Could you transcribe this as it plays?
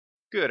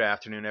Good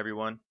afternoon,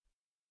 everyone.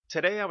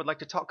 Today I would like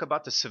to talk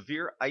about the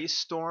severe ice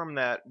storm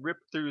that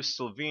ripped through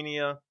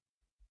Slovenia,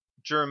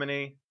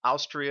 Germany,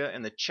 Austria,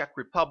 and the Czech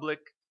Republic,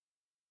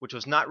 which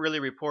was not really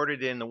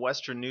reported in the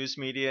Western news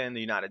media in the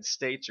United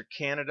States or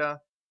Canada.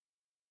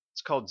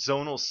 It's called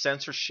zonal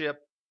censorship.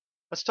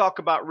 Let's talk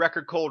about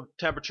record cold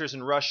temperatures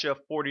in Russia,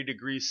 40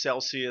 degrees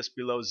Celsius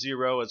below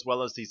zero, as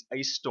well as these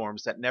ice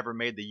storms that never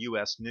made the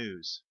U.S.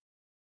 news.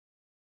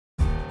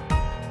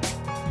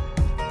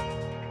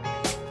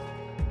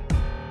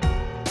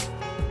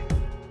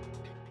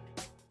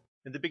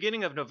 In the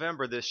beginning of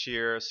November this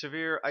year, a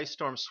severe ice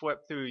storm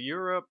swept through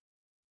Europe,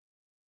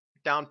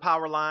 down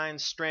power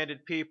lines,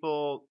 stranded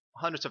people,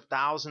 hundreds of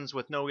thousands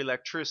with no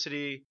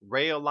electricity,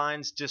 rail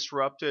lines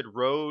disrupted,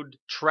 road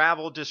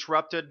travel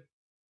disrupted.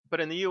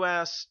 But in the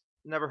U.S.,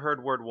 never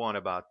heard word one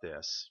about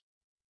this.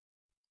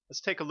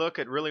 Let's take a look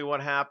at really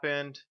what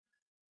happened.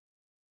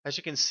 As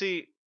you can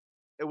see,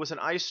 it was an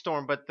ice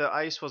storm, but the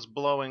ice was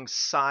blowing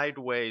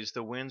sideways.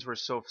 The winds were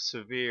so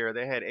severe.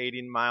 They had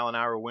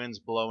 80-mile-an-hour winds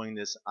blowing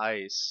this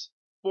ice.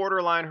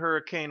 Borderline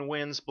hurricane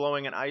winds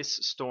blowing an ice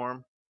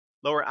storm.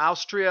 Lower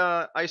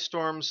Austria, ice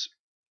storms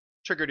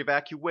triggered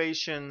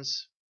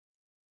evacuations.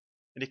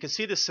 And you can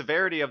see the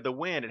severity of the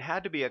wind. It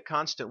had to be a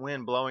constant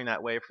wind blowing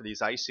that way for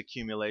these ice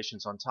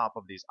accumulations on top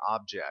of these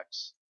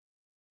objects.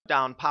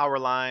 Down power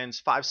lines,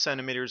 5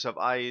 centimeters of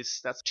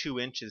ice. That's 2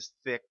 inches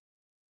thick.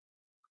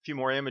 A few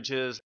more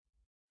images.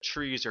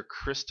 Trees are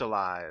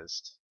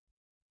crystallized.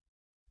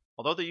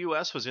 Although the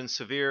U.S. was in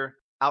severe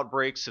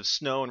outbreaks of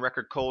snow and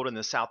record cold in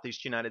the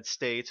southeast United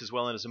States, as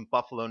well as in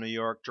Buffalo, New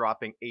York,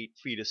 dropping 8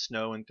 feet of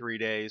snow in 3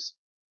 days,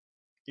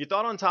 you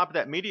thought on top of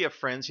that media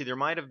frenzy there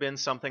might have been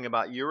something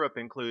about Europe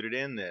included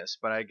in this,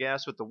 but I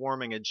guess with the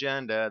warming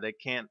agenda they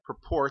can't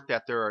purport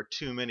that there are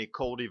too many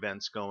cold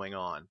events going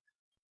on.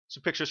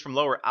 Some pictures from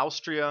Lower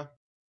Austria,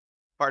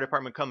 fire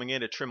department coming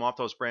in to trim off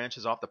those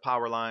branches off the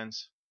power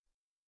lines.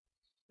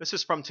 This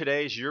is from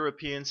today's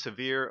European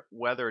Severe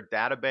Weather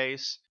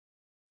Database.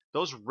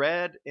 Those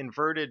red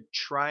inverted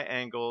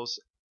triangles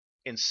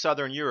in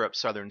southern Europe,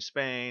 southern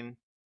Spain,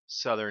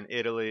 southern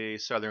Italy,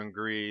 southern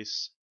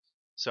Greece,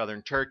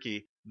 southern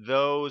Turkey,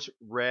 those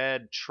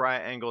red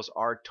triangles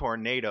are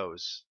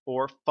tornadoes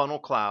or funnel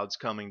clouds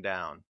coming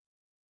down.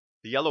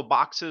 The yellow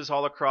boxes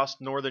all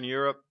across northern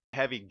Europe,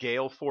 heavy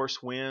gale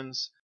force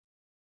winds.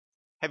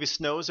 Heavy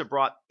snows have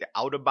brought the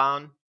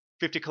Autobahn,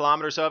 50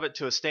 kilometers of it,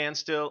 to a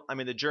standstill. I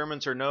mean, the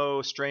Germans are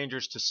no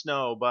strangers to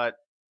snow, but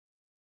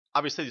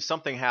obviously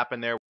something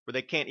happened there where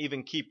they can't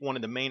even keep one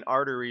of the main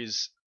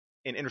arteries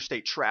in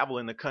interstate travel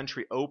in the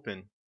country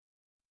open.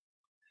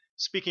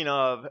 Speaking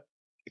of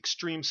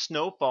extreme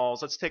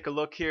snowfalls, let's take a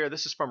look here.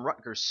 This is from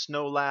Rutgers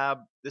Snow Lab.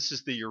 This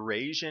is the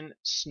Eurasian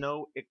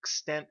snow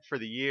extent for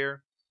the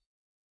year.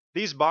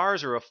 These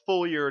bars are a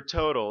full year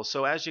total,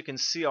 so as you can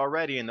see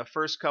already in the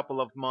first couple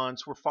of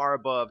months, we're far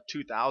above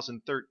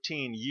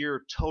 2013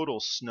 year total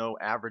snow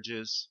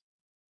averages.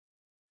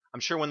 I'm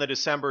sure when the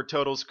December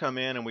totals come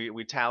in and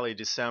we tally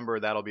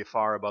December, that'll be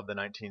far above the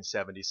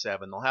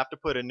 1977. They'll have to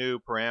put a new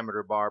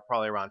parameter bar,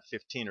 probably around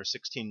 15 or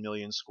 16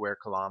 million square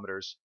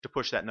kilometers, to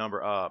push that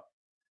number up.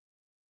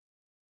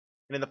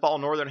 And in the fall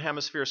northern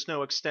hemisphere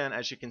snow extent,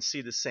 as you can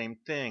see, the same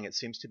thing. It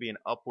seems to be an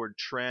upward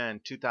trend.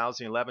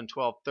 2011,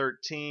 12,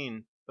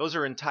 13. Those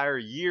are entire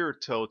year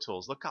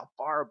totals. Look how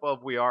far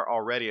above we are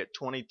already at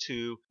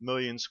 22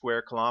 million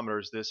square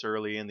kilometers this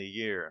early in the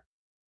year.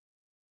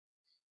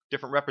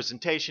 Different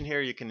representation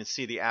here. You can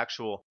see the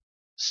actual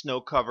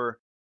snow cover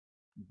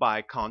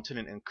by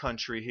continent and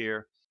country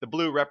here. The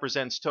blue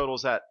represents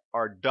totals that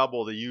are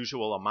double the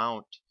usual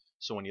amount.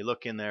 So when you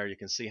look in there, you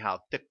can see how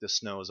thick the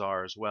snows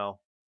are as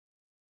well.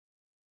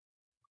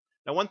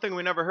 Now, one thing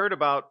we never heard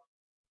about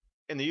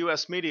in the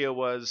U.S. media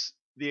was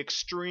the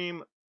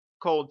extreme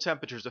cold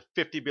temperatures of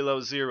 50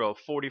 below zero,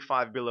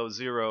 45 below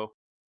zero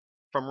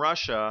from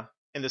Russia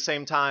in the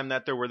same time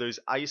that there were those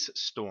ice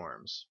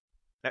storms.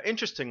 Now,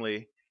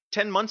 interestingly,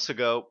 10 months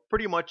ago,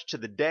 pretty much to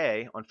the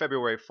day, on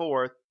February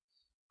 4th,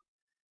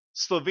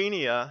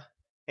 Slovenia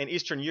and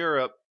Eastern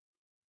Europe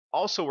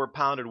also were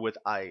pounded with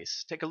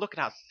ice. Take a look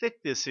at how thick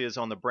this is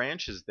on the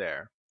branches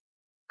there.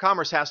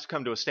 Commerce has to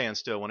come to a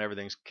standstill when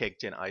everything's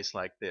caked in ice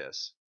like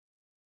this.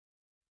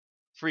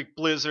 Freak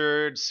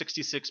blizzard,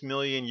 66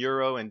 million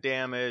euro in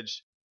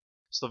damage.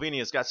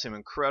 Slovenia's got some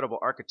incredible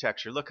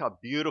architecture. Look how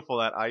beautiful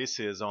that ice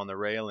is on the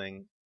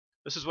railing.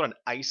 This is what an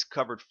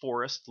ice-covered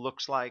forest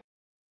looks like.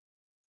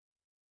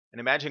 And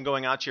imagine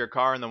going out to your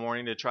car in the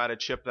morning to try to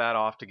chip that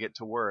off to get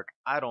to work.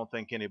 I don't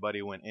think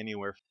anybody went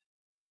anywhere.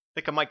 I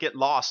think I might get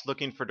lost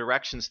looking for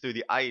directions through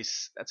the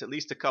ice. That's at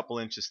least a couple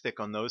inches thick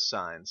on those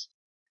signs.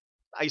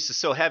 Ice is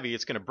so heavy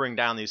it's going to bring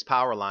down these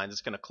power lines.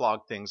 It's going to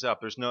clog things up.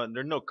 There's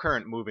no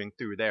current moving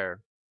through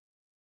there.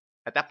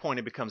 At that point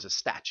it becomes a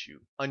statue,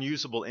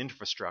 unusable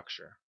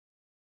infrastructure.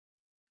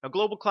 Now,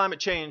 global climate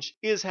change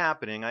is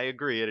happening. I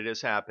agree, it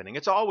is happening.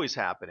 It's always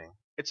happening.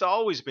 It's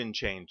always been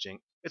changing.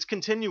 It's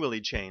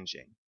continually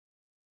changing.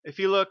 If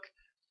you look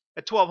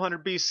at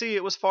 1200 BC,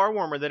 it was far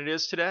warmer than it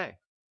is today.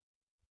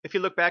 If you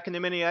look back in the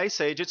mini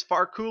ice age, it's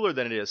far cooler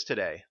than it is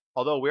today.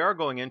 Although we are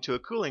going into a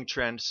cooling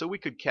trend, so we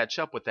could catch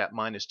up with that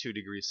 -2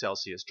 degrees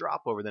Celsius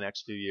drop over the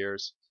next few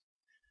years.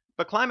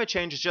 But climate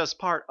change is just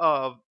part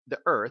of the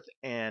Earth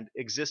and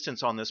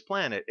existence on this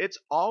planet. It's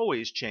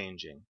always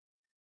changing.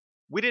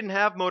 We didn't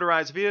have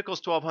motorized vehicles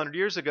 1200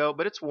 years ago,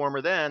 but it's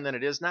warmer then than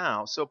it is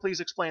now. So please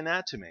explain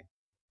that to me.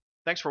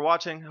 Thanks for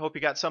watching. Hope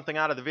you got something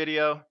out of the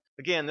video.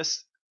 Again,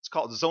 it's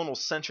called zonal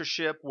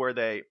censorship, where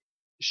they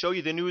show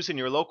you the news in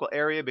your local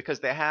area because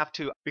they have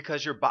to,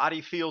 because your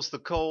body feels the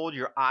cold,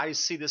 your eyes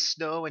see the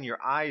snow, and your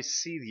eyes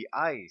see the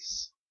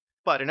ice.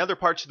 But in other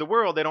parts of the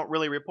world, they don't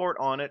really report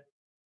on it.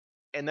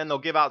 And then they'll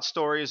give out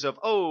stories of,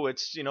 oh,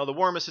 it's the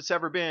warmest it's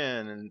ever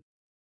been, and